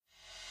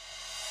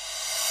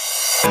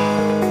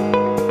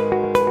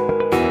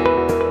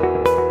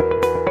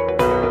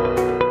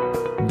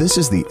This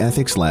is the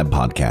Ethics Lab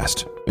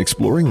podcast,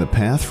 exploring the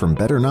path from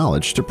better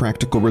knowledge to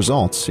practical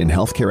results in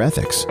healthcare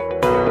ethics.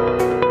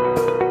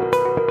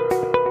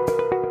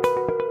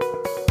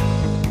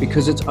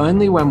 Because it's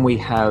only when we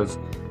have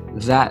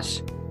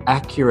that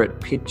accurate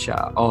picture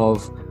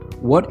of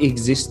what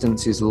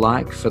existence is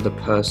like for the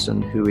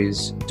person who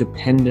is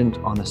dependent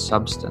on a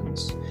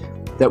substance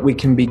that we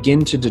can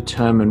begin to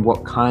determine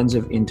what kinds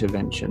of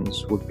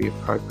interventions would be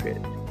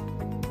appropriate.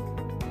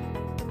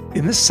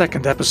 In this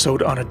second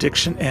episode on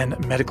addiction and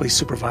medically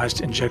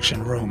supervised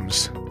injection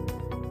rooms,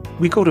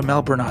 we go to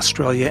Melbourne,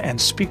 Australia and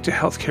speak to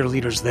healthcare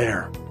leaders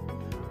there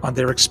on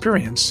their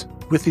experience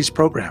with these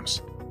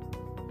programs.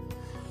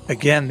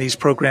 Again, these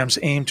programs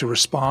aim to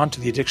respond to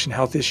the addiction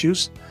health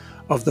issues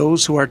of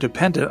those who are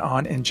dependent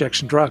on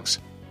injection drugs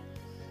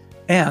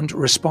and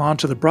respond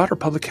to the broader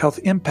public health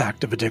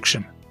impact of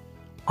addiction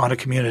on a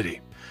community,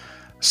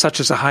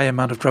 such as a high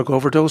amount of drug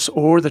overdose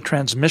or the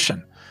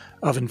transmission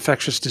of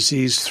infectious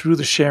disease through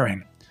the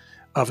sharing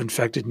of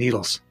infected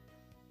needles.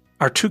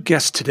 Our two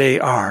guests today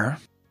are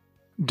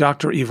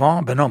Dr.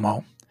 Yvonne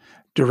Bonomo,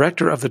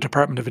 Director of the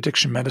Department of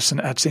Addiction Medicine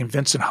at St.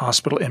 Vincent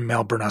Hospital in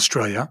Melbourne,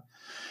 Australia,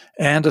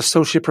 and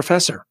Associate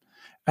Professor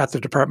at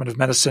the Department of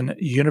Medicine,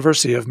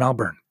 University of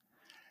Melbourne.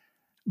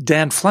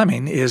 Dan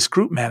Fleming is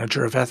Group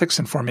Manager of Ethics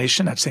and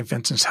Formation at St.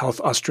 Vincent's Health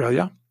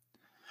Australia,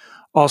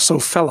 also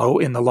Fellow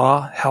in the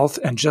Law, Health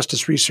and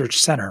Justice Research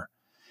Centre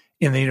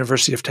in the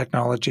University of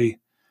Technology,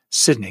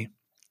 Sydney,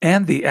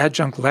 and the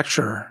Adjunct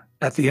Lecturer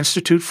at the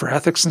Institute for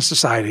Ethics and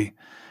Society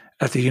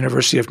at the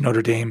University of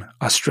Notre Dame,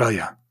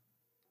 Australia.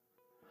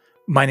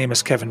 My name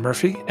is Kevin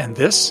Murphy, and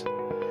this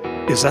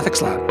is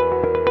Ethics Lab.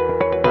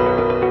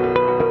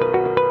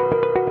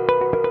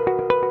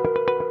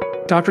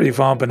 Dr.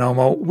 Yvonne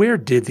Bonomo, where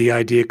did the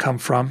idea come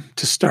from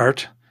to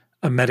start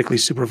a medically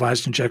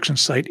supervised injection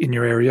site in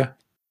your area?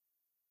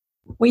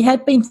 We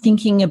had been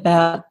thinking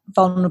about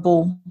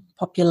vulnerable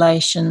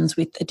populations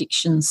with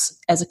addictions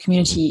as a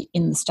community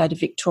in the state of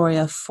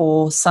Victoria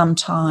for some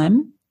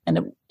time,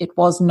 and it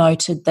was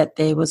noted that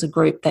there was a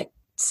group that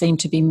seemed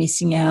to be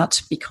missing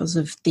out because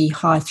of the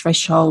high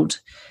threshold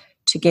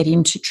to get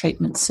into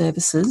treatment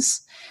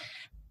services.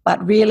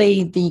 But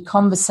really the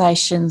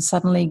conversation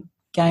suddenly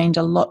gained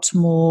a lot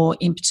more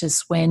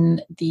impetus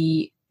when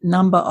the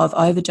number of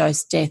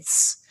overdose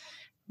deaths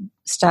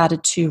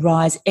started to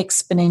rise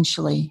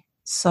exponentially.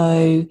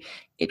 So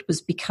it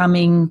was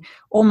becoming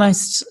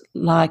almost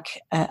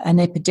like an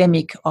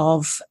epidemic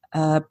of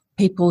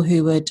people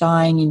who were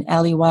dying in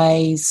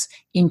alleyways,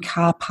 in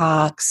car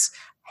parks,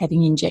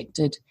 having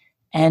injected.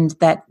 And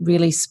that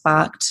really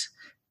sparked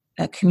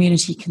a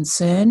community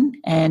concern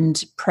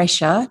and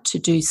pressure to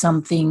do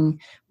something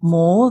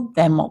more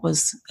than what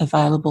was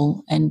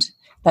available. And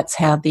that's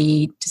how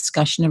the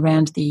discussion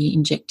around the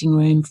injecting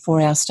room for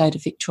our state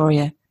of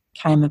Victoria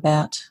came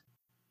about.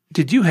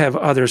 Did you have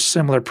other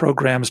similar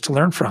programs to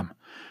learn from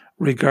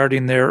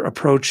regarding their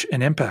approach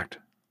and impact?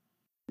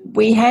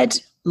 We had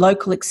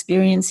local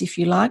experience, if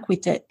you like,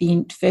 with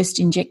the first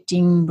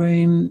injecting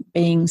room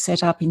being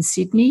set up in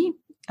Sydney.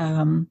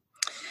 And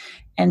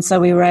so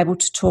we were able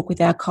to talk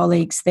with our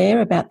colleagues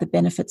there about the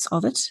benefits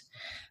of it.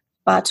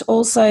 But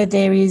also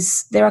there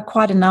are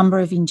quite a number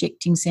of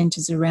injecting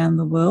centres around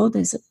the world.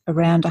 There's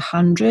around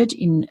 100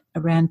 in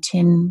around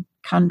 10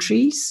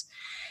 countries.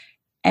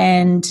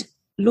 And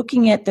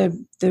looking at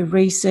the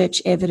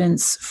research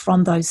evidence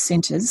from those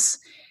centres,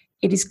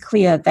 it is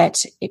clear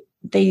that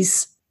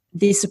this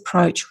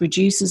approach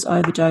reduces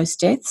overdose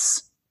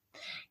deaths.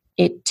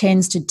 It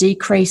tends to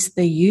decrease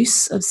the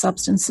use of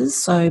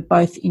substances, so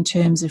both in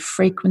terms of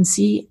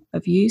frequency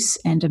of use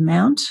and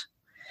amount.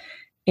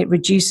 It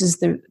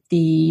reduces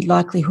the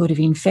likelihood of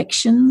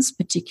infections,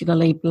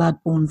 particularly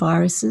blood-borne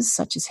viruses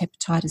such as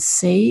hepatitis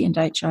C and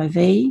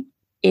HIV.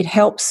 It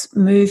helps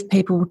move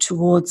people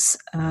towards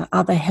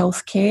other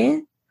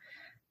healthcare,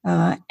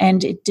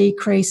 and it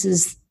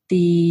decreases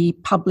the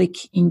public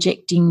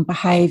injecting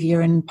behaviour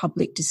and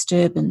public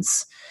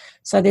disturbance.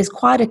 So there's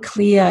quite a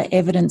clear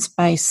evidence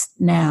base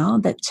now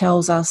that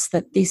tells us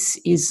that this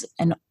is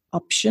an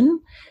option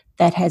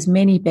that has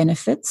many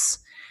benefits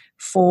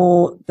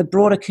for the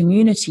broader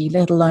community,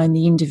 let alone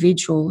the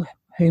individual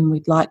whom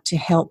we'd like to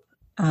help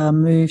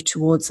move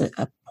towards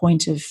a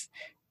point of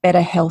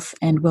better health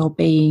and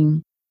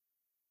well-being.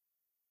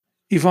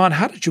 Yvonne,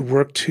 how did you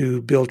work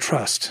to build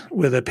trust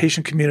with a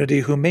patient community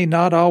who may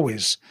not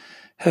always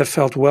have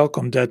felt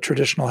welcomed at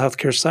traditional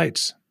healthcare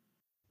sites?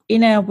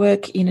 In our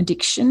work in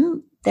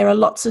addiction, there are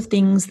lots of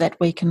things that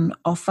we can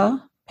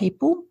offer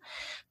people,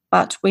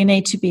 but we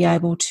need to be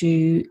able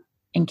to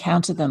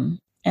encounter them.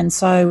 And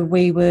so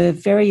we were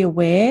very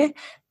aware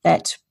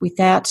that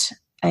without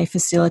a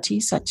facility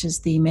such as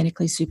the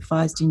medically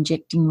supervised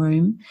injecting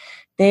room,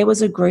 there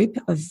was a group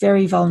of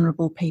very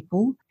vulnerable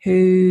people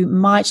who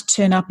might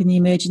turn up in the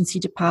emergency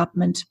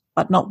department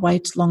but not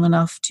wait long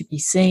enough to be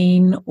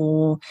seen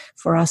or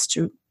for us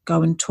to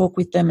go and talk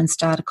with them and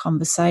start a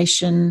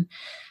conversation.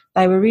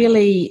 They were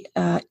really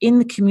in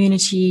the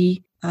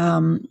community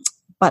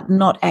but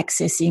not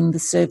accessing the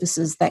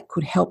services that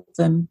could help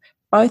them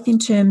both in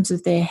terms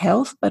of their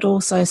health, but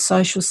also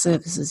social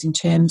services in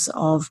terms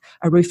of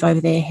a roof over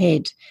their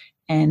head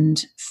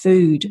and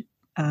food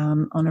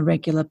on a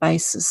regular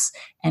basis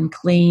and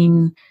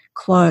clean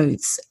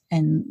clothes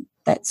and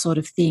that sort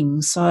of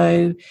thing.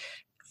 So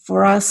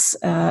for us,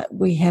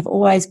 we have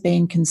always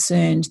been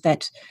concerned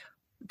that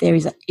there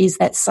is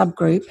that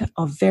subgroup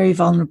of very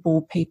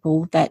vulnerable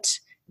people that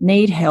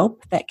need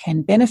help, that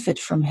can benefit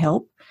from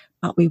help,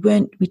 but we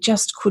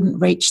just couldn't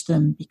reach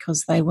them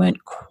because they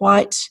weren't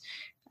quite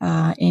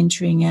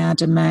entering our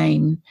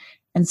domain.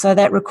 And so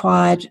that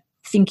required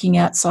thinking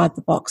outside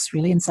the box,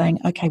 really, and saying,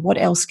 okay, what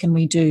else can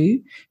we do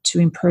to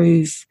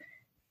improve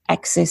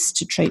access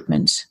to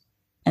treatment?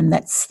 And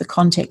that's the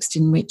context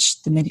in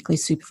which the medically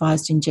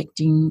supervised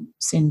injecting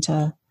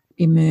centre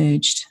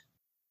emerged.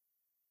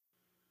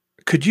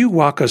 Could you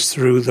walk us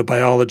through the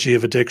biology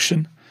of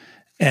addiction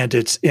and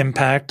its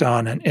impact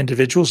on an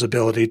individual's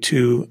ability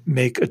to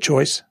make a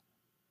choice?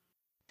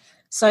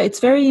 So it's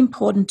very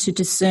important to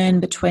discern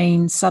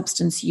between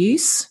substance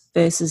use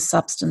versus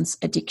substance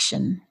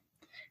addiction.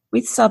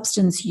 With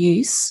substance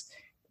use,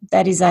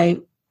 that is a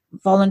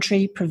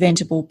voluntary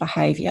preventable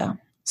behaviour.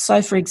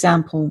 So, for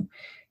example,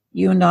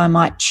 you and I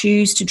might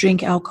choose to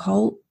drink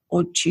alcohol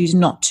or choose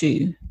not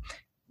to.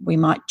 We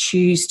might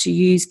choose to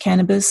use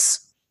cannabis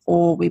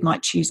or we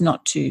might choose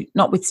not to,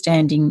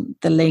 notwithstanding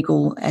the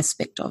legal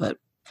aspect of it.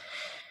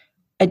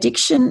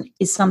 Addiction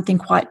is something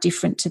quite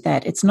different to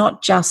that. It's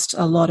not just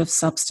a lot of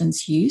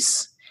substance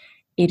use.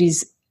 It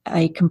is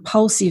a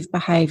compulsive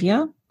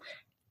behaviour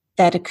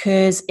that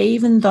occurs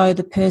even though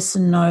the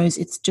person knows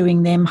it's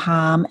doing them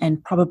harm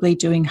and probably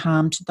doing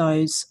harm to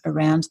those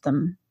around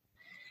them.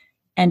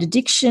 And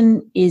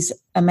addiction is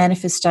a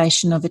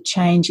manifestation of a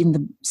change in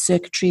the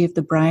circuitry of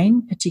the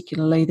brain,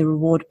 particularly the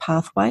reward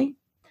pathway.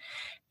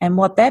 And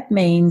what that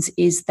means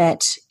is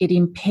that it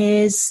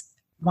impairs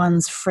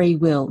one's free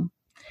will.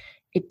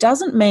 It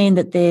doesn't mean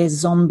that they're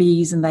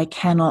zombies and they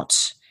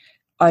cannot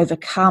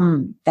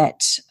overcome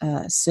that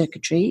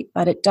circuitry,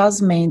 but it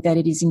does mean that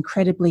it is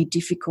incredibly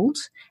difficult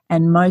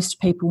and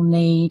most people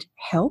need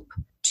help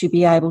to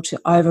be able to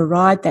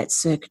override that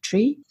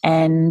circuitry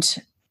and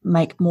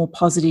make more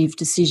positive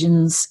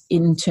decisions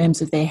in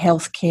terms of their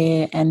health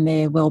care and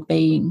their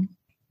well-being.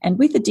 And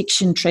with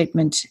addiction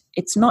treatment,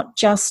 it's not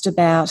just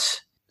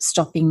about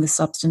stopping the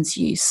substance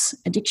use.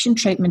 Addiction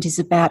treatment is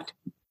about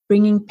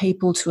bringing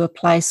people to a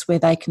place where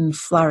they can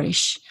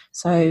flourish.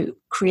 So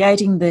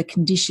creating the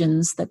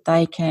conditions that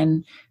they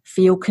can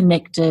feel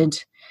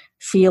connected,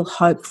 feel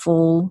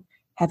hopeful,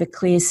 have a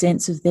clear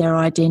sense of their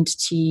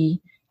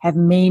identity, have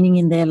meaning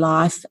in their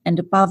life, and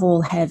above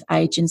all, have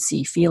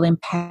agency, feel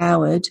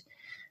empowered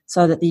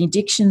so that the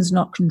addiction's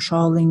not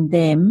controlling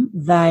them,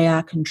 they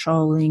are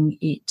controlling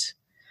it.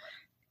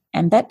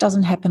 And that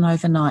doesn't happen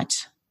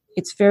overnight.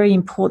 It's very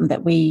important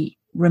that we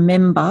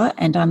remember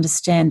and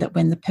understand that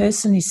when the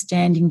person is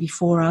standing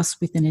before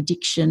us with an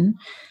addiction,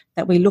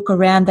 that we look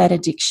around that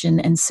addiction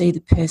and see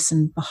the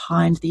person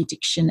behind the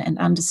addiction and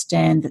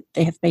understand that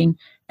there have been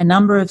a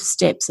number of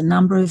steps, a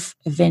number of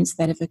events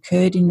that have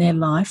occurred in their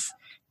life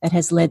that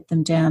has led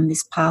them down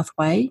this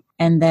pathway,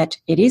 and that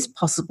it is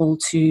possible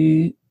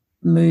to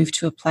move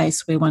to a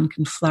place where one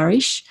can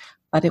flourish,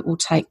 but it will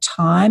take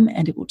time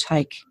and it will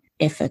take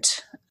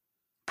effort.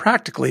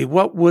 Practically,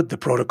 what would the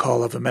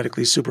protocol of a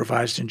medically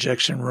supervised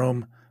injection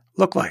room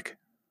look like?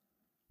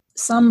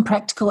 Some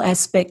practical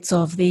aspects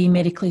of the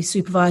medically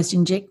supervised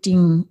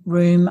injecting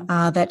room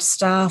are that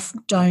staff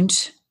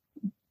don't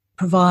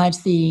provide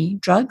the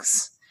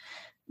drugs,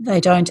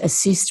 they don't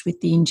assist with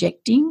the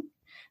injecting,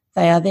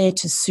 they are there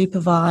to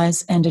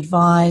supervise and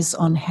advise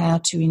on how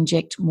to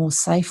inject more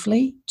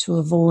safely to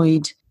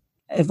avoid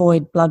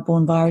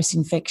bloodborne virus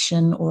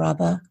infection or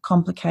other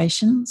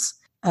complications.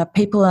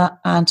 People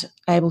aren't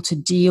able to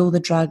deal the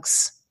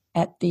drugs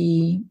at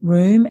the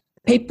room.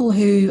 People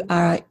who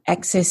are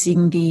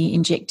accessing the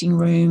injecting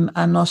room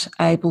are not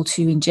able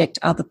to inject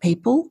other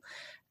people,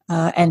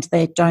 and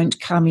they don't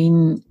come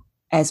in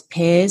as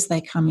pairs,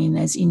 they come in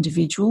as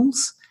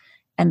individuals,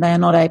 and they are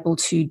not able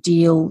to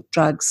deal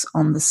drugs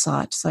on the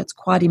site. So it's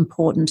quite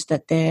important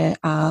that there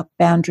are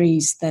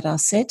boundaries that are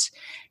set,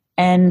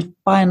 and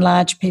by and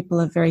large people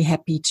are very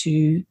happy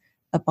to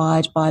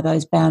abide by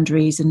those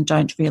boundaries and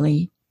don't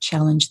really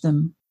challenge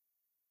them.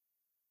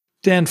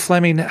 Dan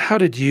Fleming, how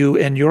did you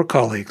and your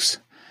colleagues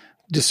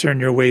discern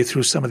your way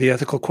through some of the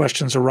ethical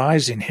questions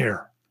arising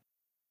here?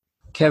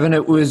 Kevin,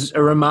 it was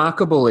a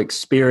remarkable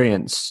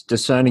experience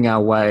discerning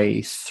our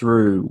way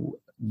through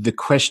the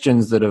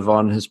questions that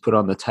Yvonne has put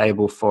on the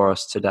table for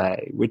us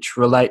today, which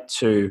relate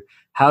to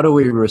how do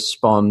we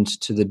respond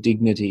to the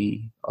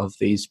dignity of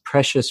these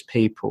precious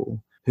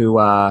people who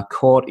are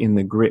caught in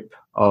the grip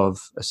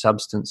of a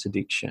substance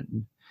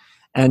addiction,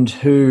 and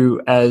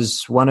who,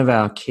 as one of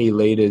our key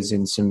leaders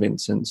in St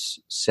Vincent's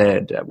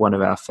said at one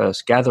of our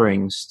first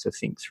gatherings to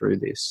think through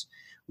this,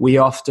 we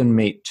often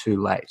meet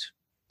too late.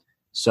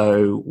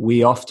 So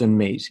we often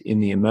meet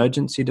in the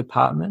emergency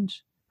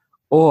department,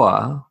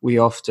 or we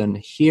often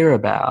hear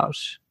about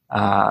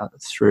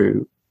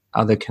through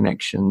other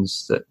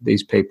connections that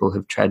these people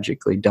have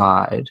tragically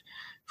died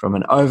from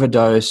an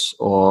overdose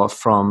or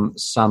from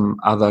some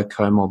other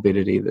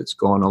comorbidity that's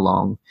gone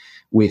along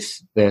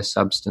with their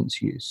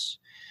substance use.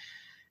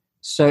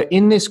 So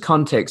in this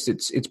context,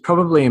 it's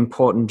probably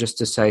important just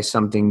to say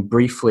something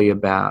briefly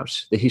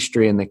about the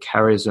history and the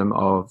charism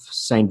of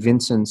St.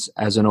 Vincent's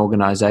as an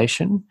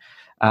organisation,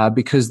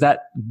 because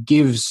that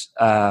gives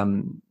a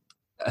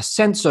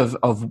sense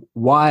of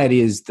why it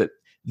is that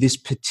this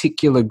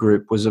particular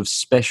group was of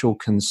special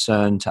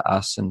concern to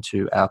us and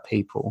to our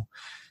people.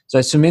 So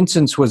St.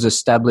 Vincent's was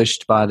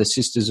established by the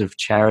Sisters of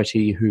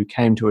Charity who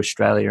came to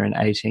Australia in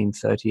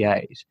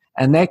 1838.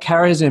 And their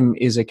charism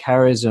is a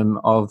charism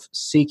of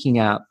seeking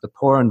out the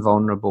poor and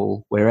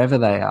vulnerable wherever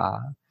they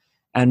are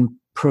and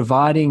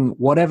providing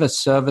whatever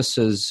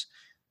services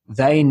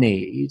they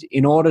need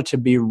in order to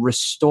be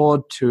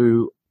restored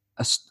to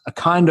a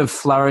kind of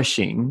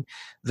flourishing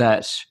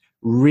that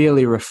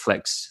really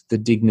reflects the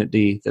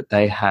dignity that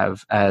they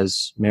have,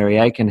 as Mary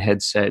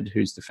Aikenhead said,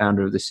 who's the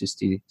founder of the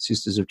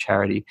Sisters of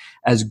Charity,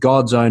 as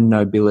God's own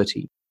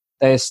nobility.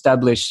 They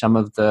established some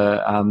of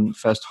the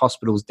first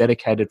hospitals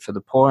dedicated for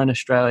the poor in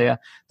Australia,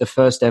 the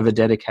first ever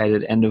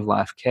dedicated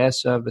end-of-life care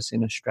service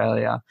in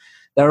Australia.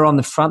 They were on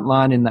the front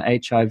line in the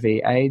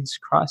HIV/AIDS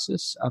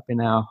crisis up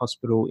in our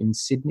hospital in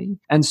Sydney.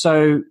 And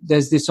so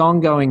there's this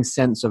ongoing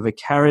sense of a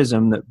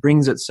charism that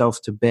brings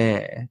itself to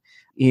bear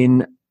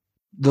in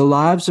the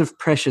lives of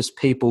precious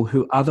people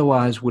who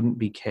otherwise wouldn't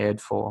be cared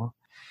for.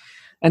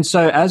 And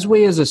so as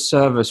we as a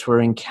service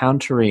were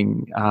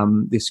encountering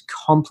this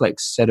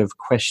complex set of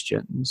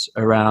questions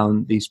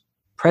around these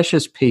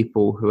precious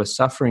people who are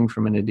suffering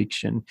from an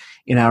addiction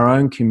in our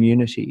own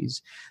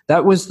communities,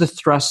 that was the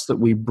thrust that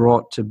we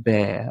brought to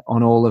bear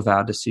on all of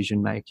our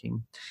decision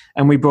making.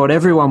 And we brought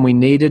everyone we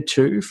needed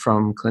to,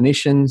 from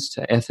clinicians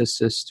to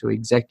ethicists to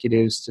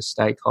executives to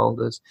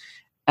stakeholders,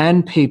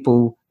 and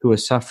people who are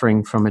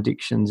suffering from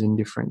addictions in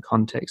different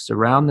contexts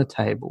around the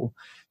table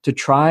to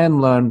try and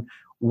learn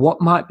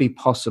what might be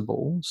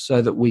possible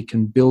so that we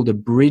can build a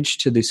bridge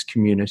to this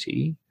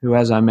community who,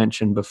 as I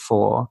mentioned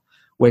before,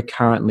 we're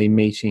currently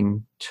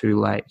meeting too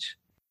late.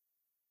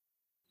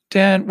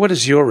 Dan, what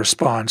is your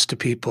response to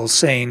people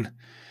saying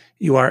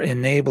you are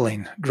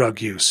enabling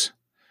drug use?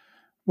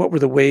 What were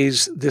the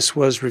ways this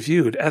was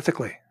reviewed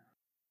ethically?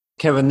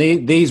 Kevin,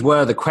 these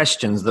were the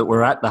questions that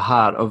were at the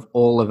heart of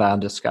all of our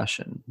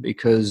discussion,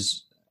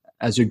 because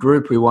as a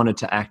group, we wanted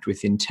to act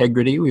with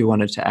integrity, we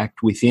wanted to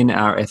act within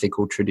our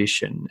ethical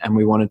tradition, and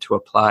we wanted to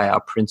apply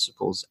our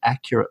principles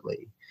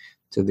accurately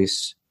to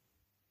this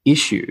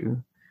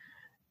issue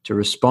to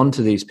respond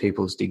to these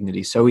people's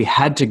dignity. So we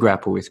had to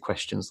grapple with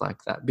questions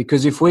like that,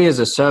 because if we as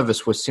a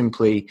service were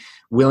simply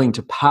willing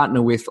to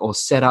partner with or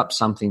set up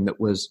something that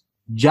was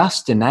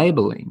just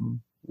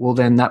enabling, well,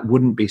 then that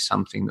wouldn't be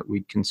something that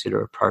we'd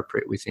consider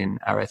appropriate within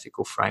our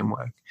ethical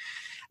framework.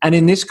 And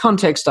in this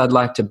context, I'd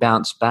like to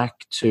bounce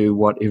back to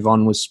what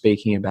Yvonne was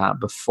speaking about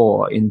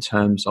before in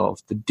terms of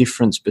the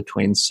difference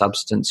between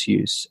substance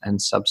use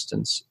and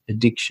substance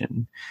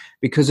addiction,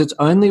 because it's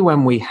only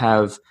when we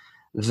have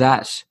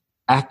that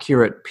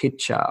accurate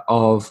picture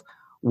of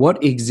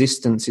what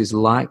existence is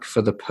like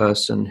for the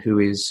person who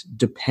is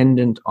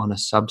dependent on a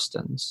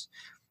substance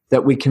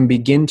that we can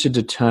begin to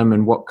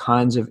determine what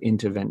kinds of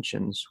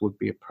interventions would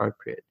be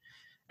appropriate.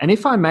 And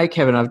if I may,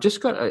 Kevin, I've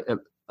just got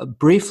a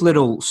brief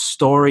little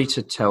story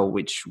to tell,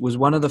 which was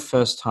one of the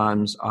first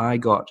times I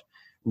got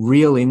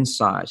real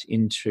insight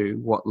into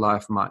what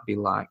life might be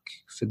like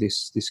for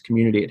this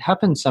community. It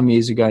happened some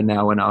years ago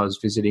now when I was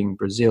visiting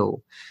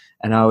Brazil,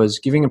 and I was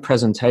giving a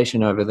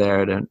presentation over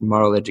there at a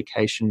moral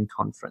education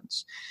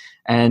conference.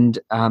 And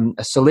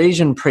a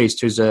Salesian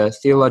priest, who's a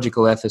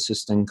theological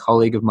ethicist and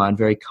colleague of mine,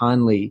 very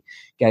kindly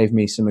gave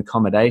me some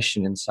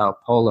accommodation in Sao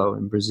Paulo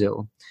in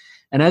Brazil.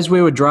 And as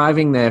we were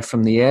driving there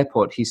from the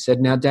airport, he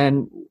said, "Now,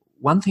 Dan,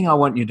 one thing I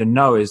want you to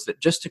know is that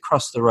just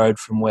across the road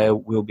from where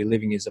we'll be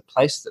living is a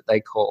place that they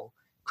call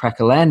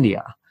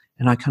Cracolandia."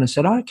 And I kind of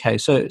said, "Okay,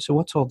 so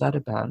what's all that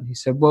about?" And he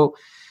said, "Well,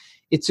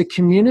 it's a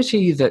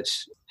community that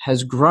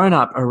has grown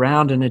up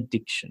around an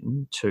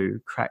addiction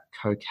to crack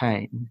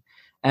cocaine.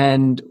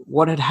 And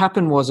what had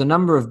happened was a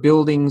number of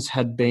buildings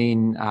had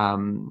been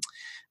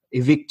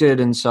evicted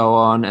and so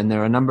on, and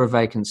there are a number of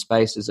vacant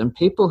spaces, and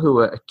people who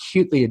were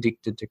acutely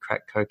addicted to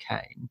crack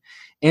cocaine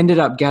ended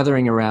up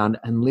gathering around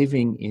and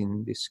living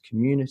in this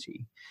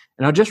community."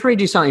 And I'll just read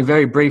you something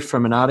very brief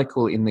from an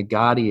article in The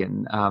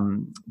Guardian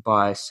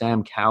by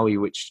Sam Cowie,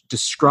 which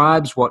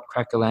describes what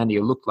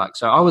Cracolandia looked like.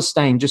 So I was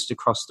staying just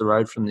across the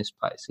road from this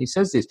place. He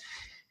says this: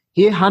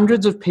 "Here,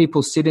 hundreds of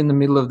people sit in the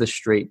middle of the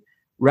street,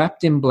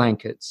 wrapped in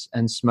blankets,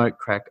 and smoke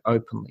crack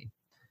openly.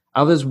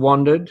 Others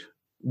wander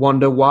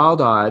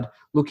wild-eyed,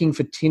 looking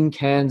for tin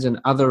cans and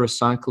other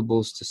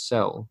recyclables to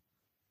sell.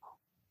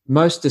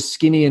 Most are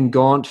skinny and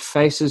gaunt,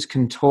 faces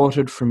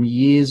contorted from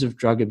years of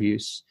drug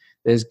abuse.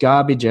 There's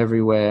garbage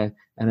everywhere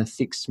and a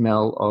thick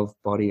smell of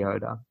body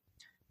odor.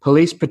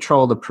 Police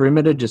patrol the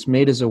perimeter just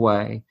meters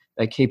away.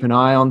 They keep an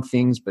eye on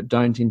things but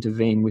don't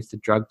intervene with the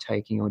drug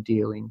taking or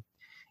dealing.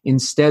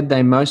 Instead,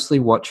 they mostly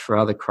watch for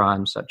other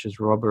crimes such as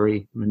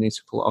robbery,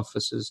 municipal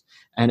offices,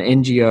 and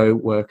NGO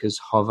workers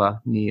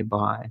hover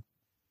nearby.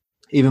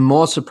 Even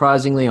more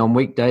surprisingly, on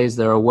weekdays,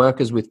 there are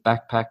workers with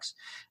backpacks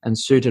and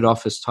suited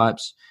office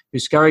types who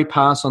scurry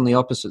past on the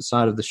opposite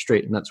side of the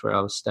street, and that's where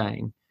I was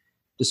staying.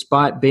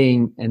 Despite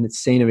being a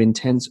scene of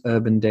intense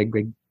urban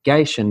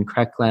degradation,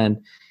 Crackland,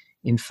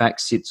 in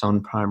fact, sits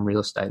on prime real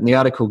estate. And the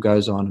article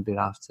goes on a bit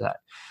after that.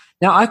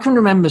 Now, I can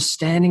remember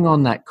standing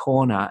on that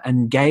corner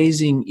and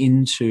gazing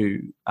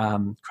into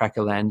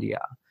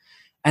Crackerlandia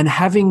and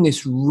having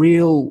this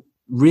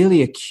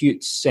really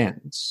acute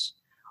sense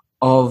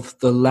of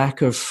the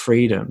lack of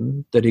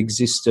freedom that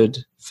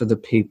existed for the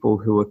people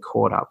who were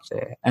caught up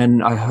there.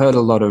 And I heard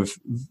a lot of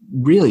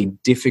really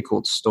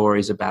difficult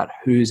stories about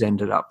who's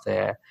ended up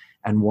there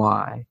and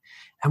why.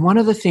 And one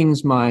of the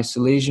things my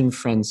Silesian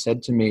friend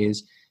said to me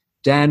is,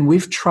 Dan,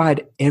 we've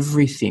tried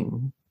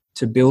everything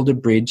to build a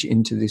bridge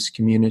into this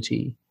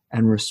community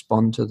and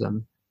respond to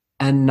them,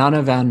 and none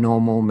of our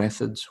normal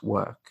methods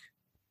work.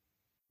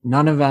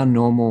 None of our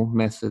normal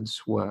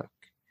methods work.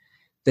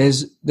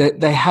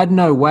 They had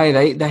no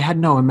way, they had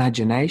no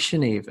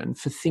imagination even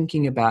for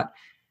thinking about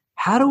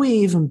how do we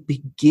even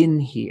begin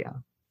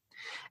here?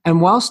 And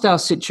whilst our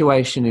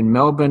situation in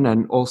Melbourne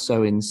and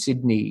also in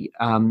Sydney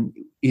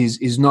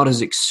is not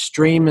as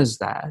extreme as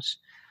that,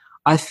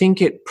 I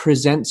think it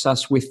presents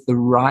us with the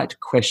right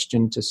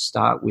question to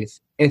start with,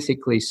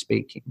 ethically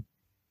speaking.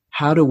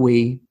 How do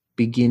we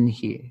begin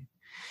here?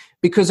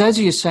 Because as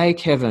you say,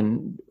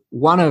 Kevin,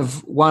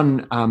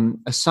 one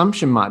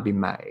assumption might be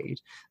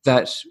made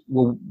that,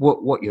 well,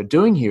 what you're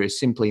doing here is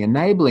simply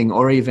enabling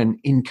or even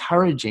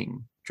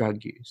encouraging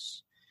drug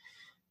use.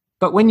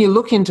 But when you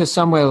look into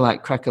somewhere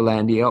like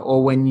Crackerlandia,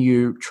 or when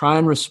you try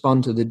and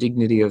respond to the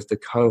dignity of the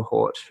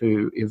cohort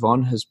who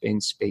Yvonne has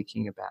been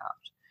speaking about,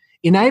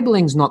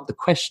 enabling's not the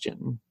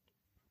question,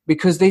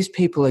 because these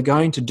people are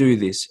going to do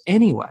this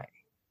anyway.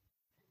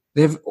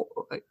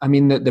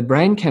 The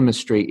brain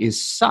chemistry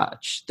is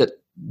such that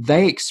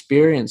they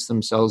experience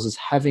themselves as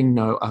having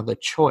no other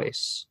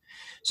choice.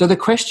 So the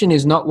question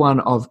is not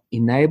one of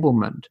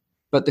enablement,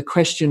 but the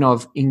question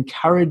of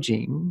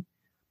encouraging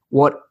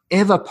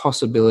whatever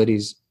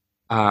possibilities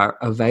are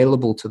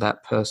available to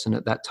that person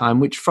at that time,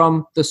 which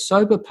from the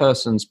sober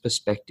person's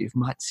perspective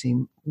might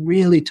seem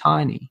really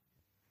tiny,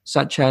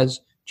 such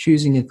as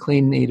choosing a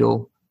clean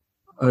needle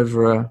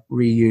over a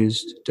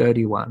reused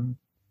dirty one,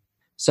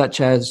 such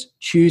as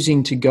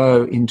choosing to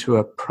go into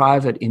a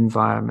private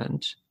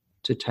environment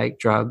to take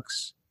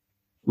drugs,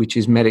 which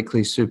is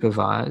medically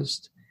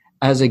supervised,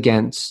 as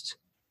against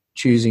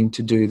choosing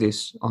to do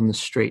this on the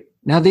street.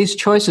 Now, these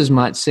choices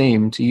might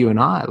seem to you and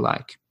I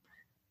like,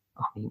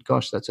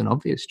 gosh, that's an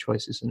obvious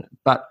choice, isn't it?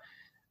 But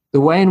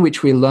the way in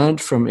which we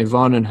learned from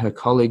Yvonne and her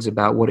colleagues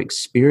about what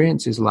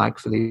experience is like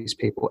for these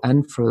people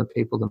and for the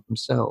people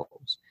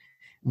themselves,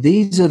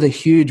 these are the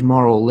huge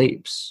moral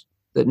leaps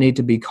that need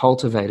to be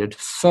cultivated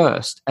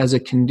first as a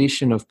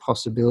condition of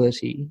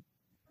possibility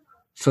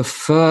for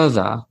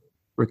further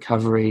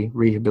recovery,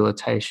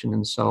 rehabilitation,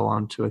 and so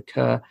on to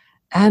occur,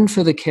 and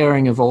for the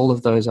caring of all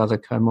of those other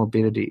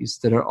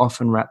comorbidities that are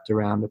often wrapped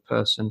around a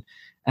person,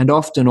 and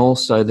often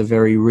also the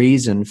very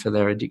reason for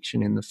their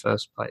addiction in the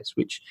first place,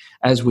 which,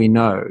 as we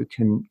know,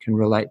 can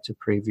relate to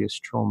previous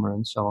trauma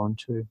and so on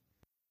too.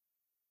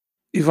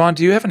 Yvonne,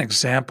 do you have an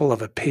example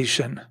of a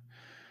patient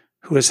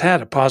who has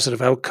had a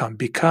positive outcome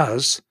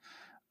because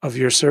of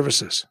your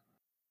services?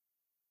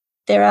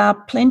 There are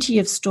plenty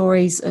of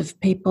stories of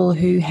people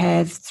who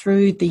have,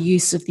 through the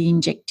use of the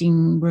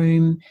injecting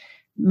room,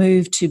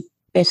 moved to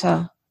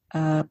better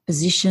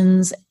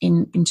positions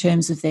in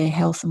terms of their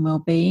health and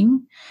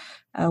well-being.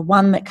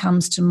 One that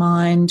comes to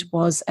mind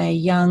was a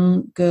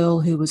young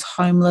girl who was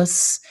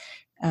homeless,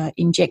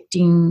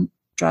 injecting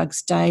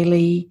drugs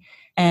daily,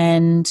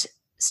 and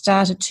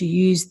started to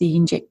use the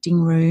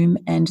injecting room,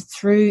 and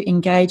through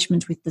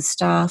engagement with the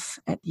staff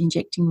at the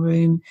injecting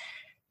room,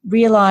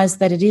 realised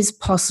that it is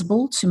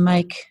possible to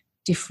make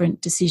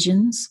different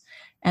decisions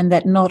and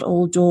that not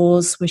all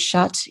doors were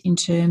shut in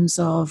terms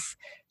of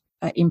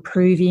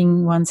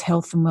improving one's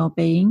health and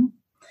well-being.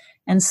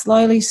 And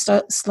slowly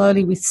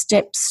with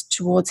steps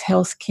towards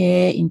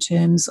healthcare in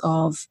terms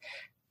of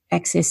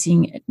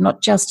accessing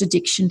not just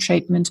addiction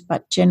treatment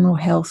but general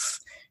health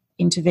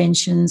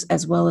interventions,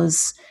 as well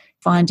as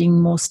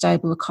finding more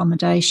stable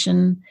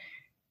accommodation,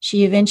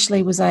 she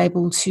eventually was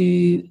able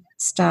to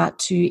start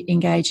to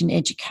engage in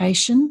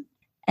education,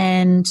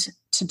 and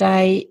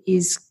today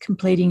is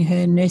completing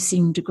her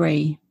nursing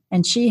degree.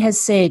 And she has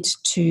said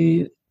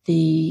to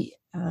the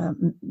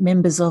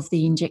members of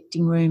the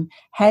injecting room,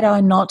 had I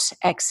not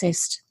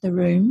accessed the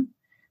room,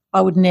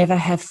 I would never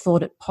have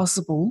thought it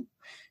possible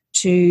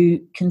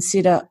to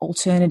consider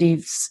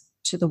alternatives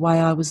to the way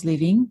I was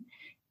living,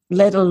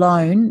 let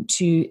alone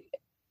to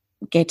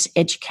get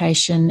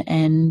education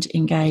and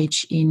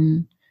engage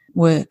in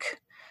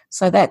work.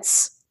 So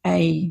that's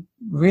a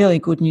really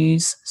good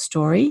news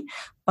story,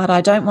 but I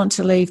don't want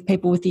to leave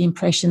people with the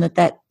impression that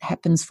that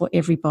happens for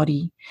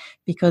everybody,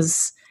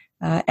 because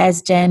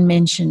As Dan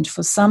mentioned,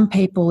 for some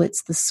people,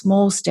 it's the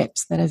small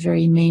steps that are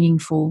very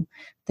meaningful.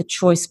 The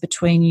choice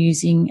between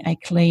using a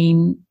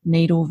clean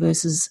needle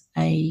versus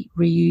a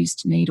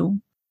reused needle.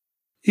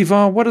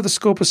 Yvonne, what are the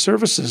scope of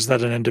services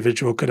that an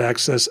individual could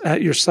access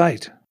at your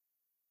site?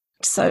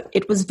 So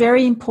it was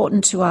very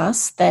important to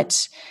us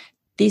that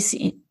this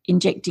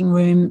injecting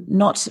room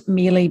not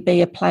merely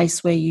be a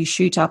place where you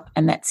shoot up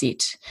and that's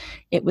it.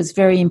 It was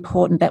very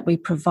important that we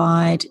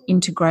provide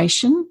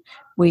integration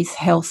with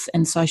health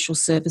and social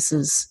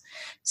services.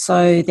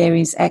 So there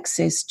is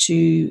access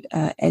to,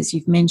 as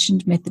you've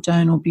mentioned,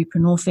 methadone or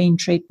buprenorphine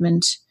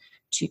treatment,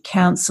 to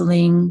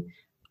counselling,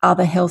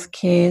 other health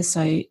care,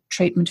 so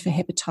treatment for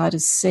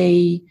hepatitis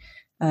C,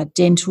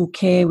 dental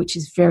care, which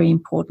is very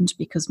important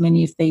because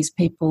many of these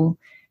people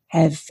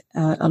have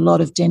a lot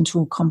of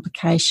dental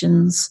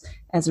complications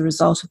as a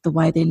result of the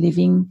way they're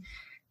living,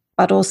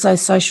 but also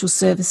social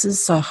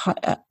services, so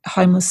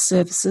homeless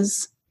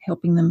services,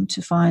 helping them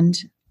to find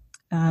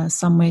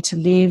somewhere to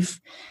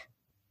live,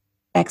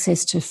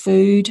 access to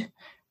food,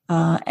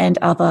 and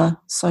other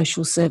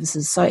social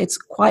services. So it's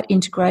quite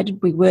integrated.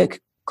 We work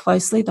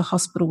closely, the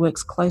hospital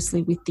works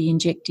closely with the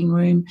injecting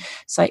room.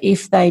 So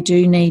if they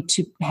do need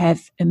to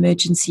have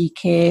emergency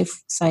care,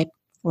 say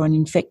for an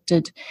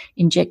infected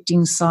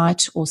injecting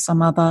site or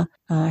some other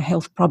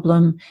health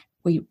problem,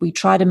 we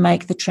try to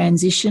make the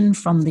transition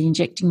from the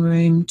injecting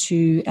room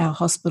to our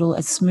hospital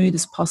as smooth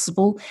as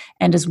possible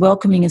and as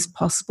welcoming as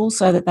possible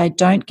so that they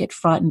don't get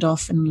frightened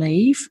off and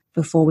leave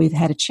before we've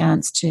had a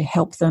chance to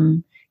help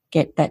them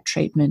get that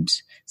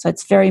treatment. So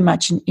it's very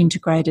much an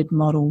integrated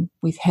model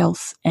with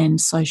health and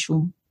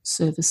social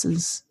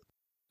services.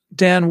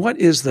 Dan, what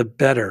is the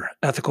better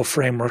ethical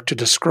framework to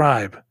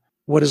describe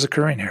what is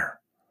occurring here?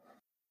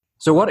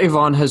 So what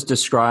Yvonne has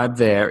described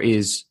there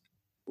is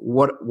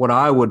what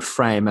I would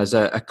frame as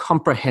a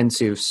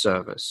comprehensive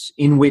service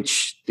in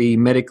which the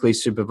medically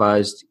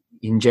supervised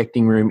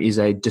injecting room is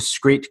a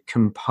discrete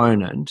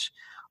component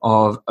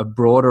of a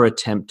broader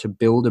attempt to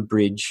build a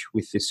bridge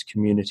with this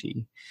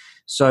community.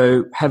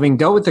 So having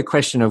dealt with the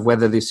question of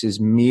whether this is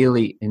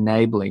merely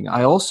enabling,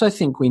 I also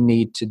think we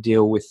need to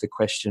deal with the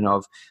question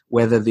of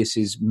whether this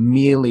is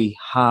merely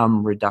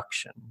harm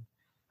reduction.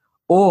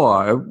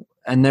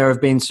 And there have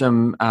been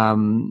some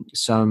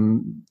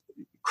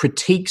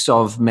critiques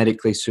of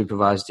medically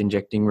supervised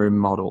injecting room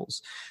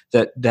models,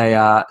 that they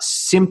are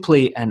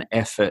simply an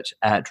effort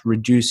at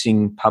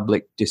reducing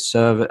public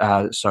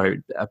disturbance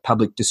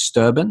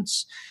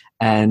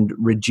and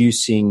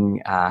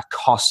reducing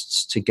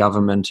costs to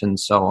government and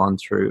so on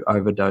through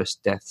overdose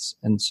deaths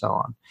and so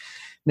on.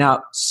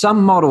 Now,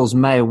 some models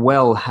may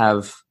well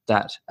have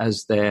that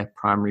as their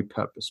primary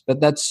purpose,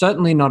 but that's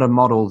certainly not a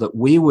model that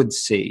we would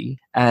see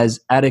as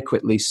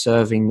adequately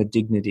serving the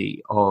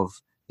dignity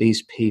of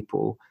these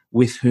people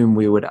with whom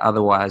we would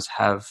otherwise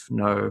have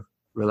no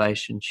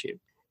relationship.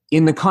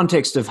 In the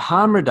context of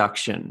harm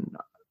reduction,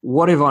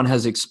 what Yvonne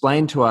has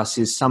explained to us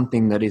is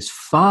something that is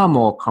far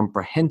more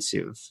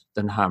comprehensive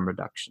than harm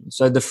reduction.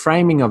 So the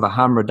framing of a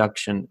harm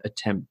reduction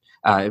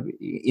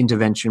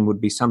intervention would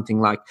be something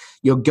like,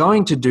 you're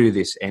going to do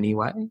this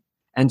anyway,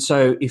 and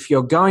so if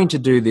you're going to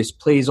do this,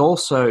 please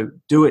also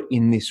do it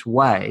in this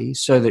way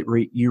so that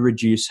you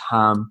reduce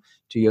harm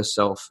to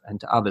yourself and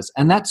to others.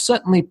 And that's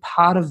certainly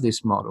part of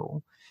this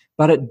model,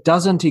 but it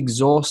doesn't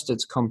exhaust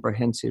its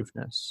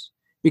comprehensiveness.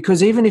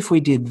 Because even if we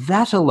did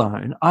that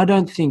alone, I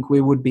don't think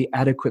we would be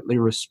adequately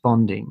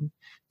responding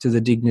to the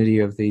dignity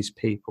of these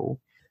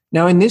people.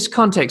 Now, in this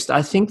context,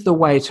 I think the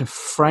way to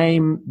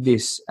frame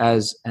this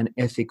as an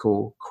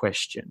ethical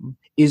question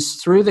is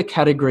through the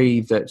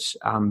category that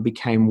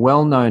became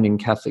well known in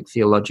Catholic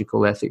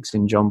theological ethics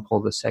in John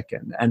Paul II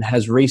and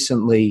has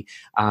recently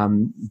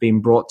been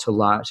brought to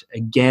light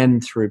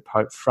again through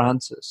Pope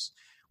Francis,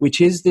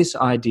 which is this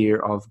idea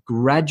of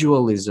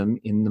gradualism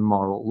in the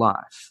moral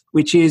life,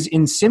 which is,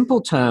 in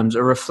simple terms,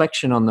 a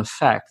reflection on the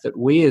fact that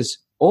we as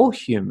all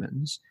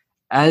humans,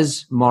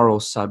 as moral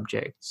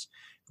subjects,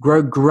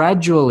 grow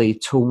gradually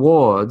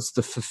towards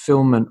the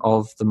fulfillment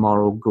of the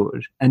moral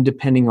good. And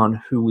depending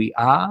on who we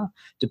are,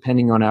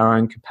 depending on our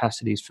own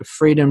capacities for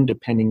freedom,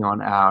 depending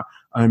on our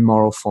own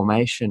moral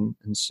formation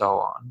and so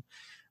on,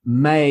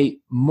 may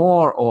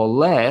more or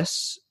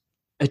less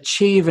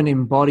achieve an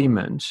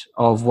embodiment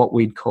of what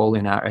we'd call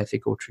in our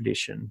ethical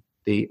tradition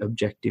the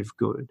objective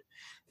good.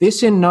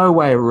 This in no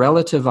way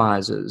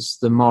relativizes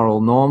the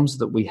moral norms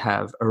that we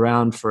have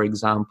around, for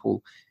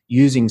example,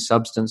 using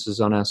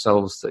substances on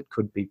ourselves that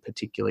could be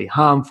particularly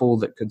harmful,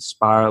 that could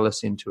spiral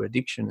us into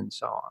addiction and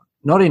so on.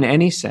 Not in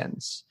any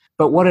sense.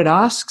 But what it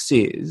asks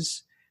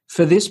is,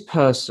 for this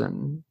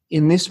person,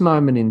 in this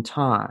moment in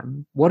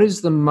time, what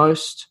is the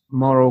most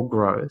moral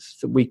growth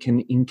that we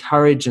can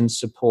encourage and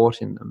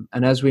support in them?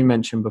 And as we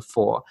mentioned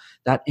before,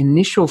 that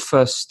initial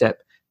first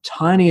step,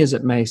 tiny as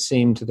it may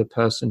seem to the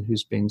person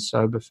who's been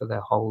sober for their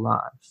whole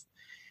life,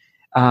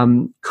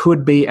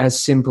 could be as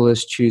simple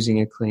as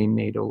choosing a clean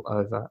needle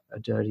over a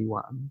dirty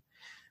one.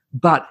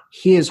 But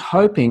here's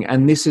hoping,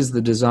 and this is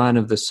the design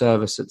of the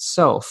service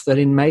itself, that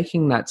in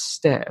making that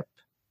step,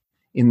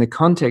 in the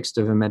context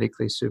of a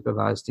medically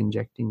supervised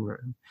injecting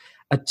room.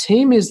 A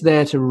team is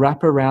there to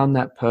wrap around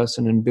that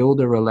person and build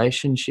a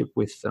relationship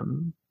with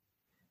them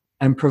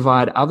and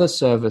provide other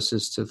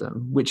services to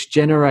them, which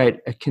generate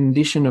a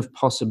condition of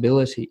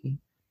possibility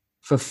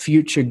for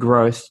future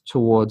growth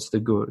towards the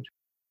good.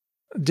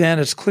 Dan,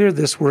 it's clear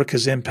this work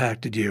has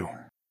impacted you.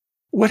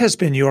 What has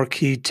been your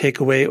key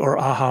takeaway or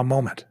aha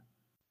moment?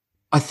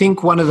 I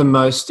think one of the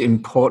most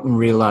important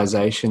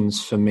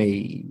realizations for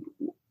me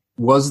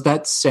was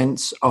that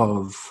sense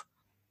of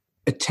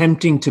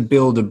attempting to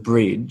build a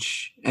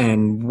bridge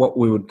and what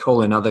we would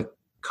call in other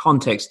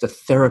contexts a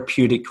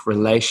therapeutic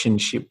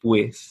relationship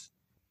with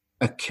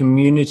a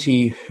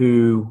community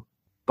who,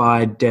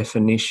 by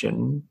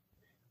definition,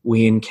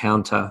 we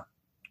encounter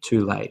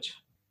too late.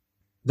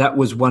 That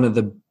was one of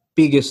the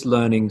biggest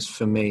learnings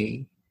for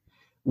me,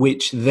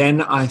 which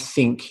then I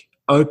think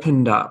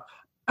opened up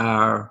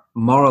our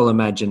moral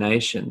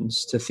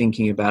imaginations to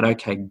thinking about,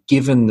 okay,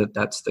 given that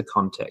that's the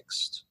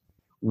context,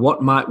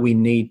 what might we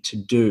need to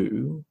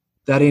do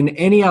that in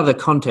any other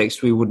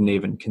context we wouldn't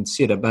even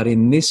consider, but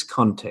in this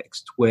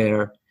context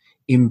we're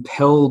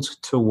impelled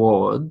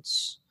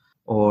towards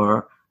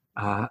or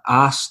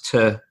asked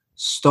to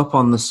stop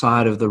on the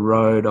side of the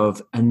road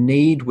of a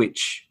need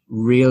which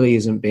really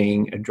isn't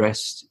being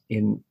addressed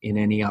in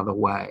any other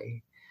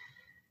way.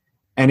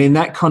 And in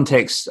that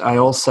context, I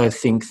also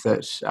think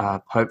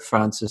that Pope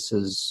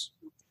Francis's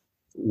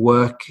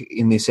work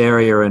in this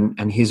area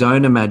and his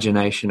own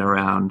imagination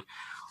around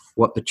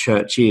what the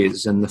church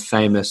is and the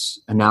famous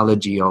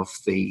analogy of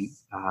the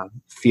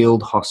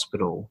field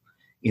hospital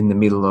in the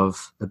middle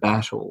of the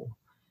battle,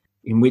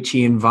 in which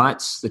he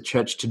invites the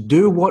church to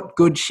do what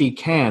good she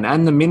can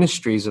and the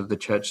ministries of the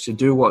church to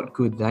do what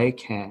good they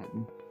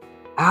can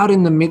out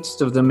in the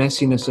midst of the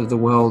messiness of the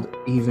world,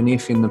 even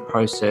if in the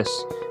process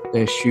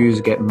their shoes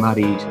get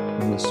muddied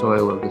in the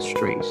soil of the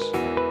street.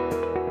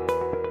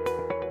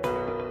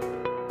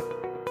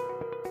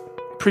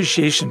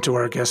 Appreciation to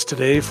our guests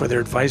today for their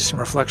advice and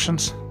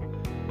reflections.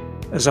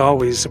 As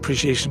always,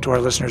 appreciation to our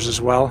listeners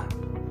as well.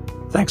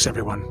 Thanks,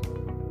 everyone.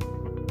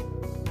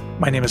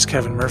 My name is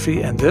Kevin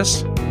Murphy, and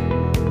this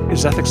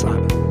is Ethics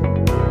Lab.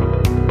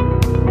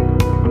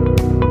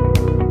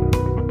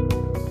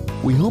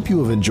 We hope you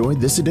have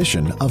enjoyed this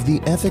edition of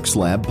the Ethics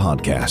Lab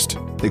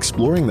podcast,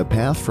 exploring the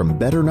path from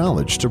better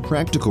knowledge to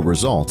practical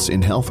results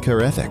in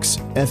healthcare ethics.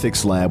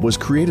 Ethics Lab was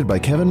created by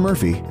Kevin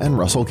Murphy and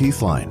Russell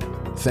Keithline.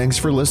 Thanks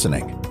for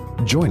listening.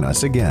 Join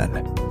us again.